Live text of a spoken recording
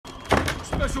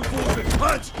Special forces!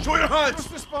 Hands! Show your hands!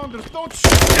 First responders, don't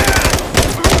shoot!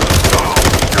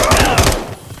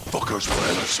 Fuckers,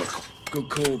 we're in a circle. Good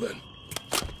call, then.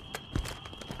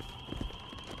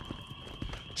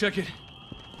 Check it.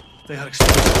 They had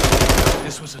explosives.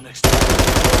 This was the next time.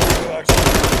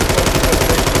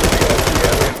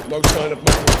 No sign of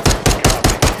movement.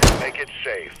 Copy. Make it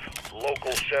safe.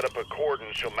 Locals set up a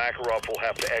cordon so Makarov will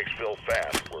have to exfil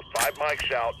fast. We're 5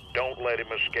 mics out. Don't let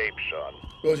him escape, son.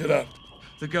 Roger that.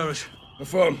 The garage.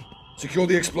 Affirm. Secure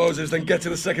the explosives, then get to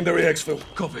the secondary exfil.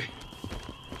 Copy.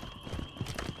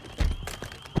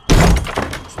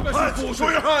 Special forces! Show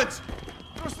your hands!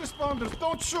 First responders,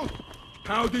 don't shoot!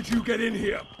 How did you get in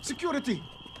here? Security!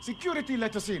 Security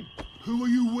let us in. Who are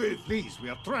you with? Please, we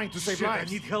are trying to save Shit,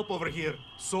 lives. I need help over here.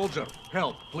 Soldier,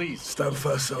 help, please. Stand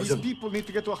fast, These Sergeant. people need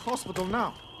to get to a hospital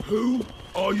now. Who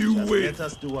are you with? Let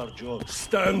us do our job.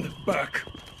 Stand back.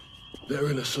 They're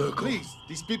in a circle. Please,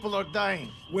 these people are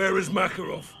dying. Where is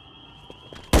Makarov?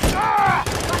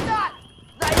 Mottan!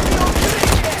 Дай мне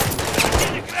укрытие!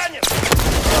 Денег ранен!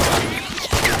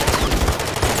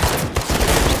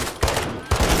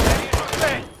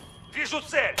 Вижу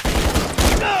цель!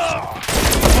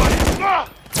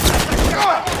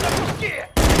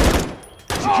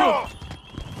 Secure!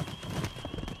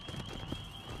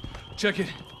 Check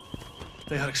it.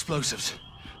 They had explosives.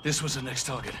 This was the next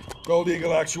target. Gold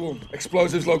Eagle actual.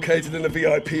 Explosives located in the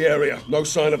VIP area. No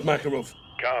sign of Makarov.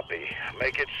 Copy.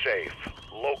 Make it safe.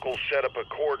 Locals set up a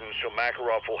cordon so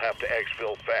Makarov will have to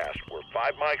exfil fast. We're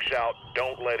 5 mics out.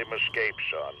 Don't let him escape,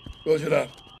 son. Roger that.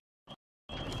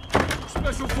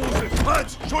 Special forces!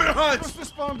 Hands! Show your hands!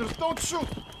 First responders, don't shoot!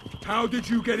 How did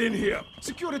you get in here?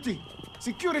 Security!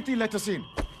 Security let us in.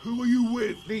 Who are you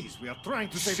with? Please, we are trying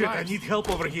to save Shit, I lives. need help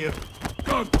over here.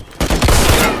 Gun!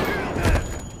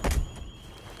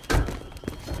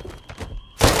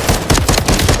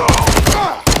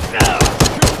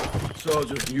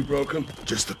 Sergeant, you broke him?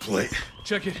 Just the plate.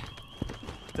 Check it.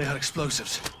 They had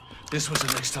explosives. This was the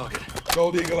next target.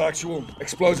 Gold Eagle actual.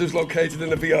 Explosives located in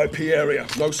the VIP area.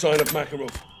 No sign of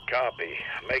Makarov. Copy.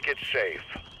 Make it safe.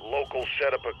 Locals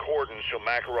set up a cordon so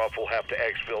Makarov will have to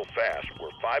exfil fast.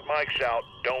 We're 5 mics out.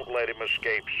 Don't let him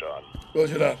escape, son.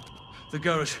 Roger that. The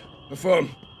garage.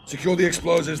 Affirm. Secure the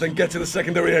explosives, then get to the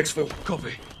secondary exfil.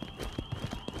 Copy.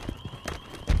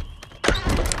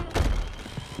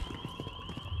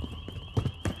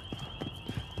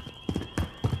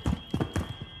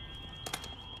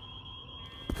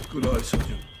 Good eye,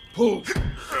 Sergeant. Pull!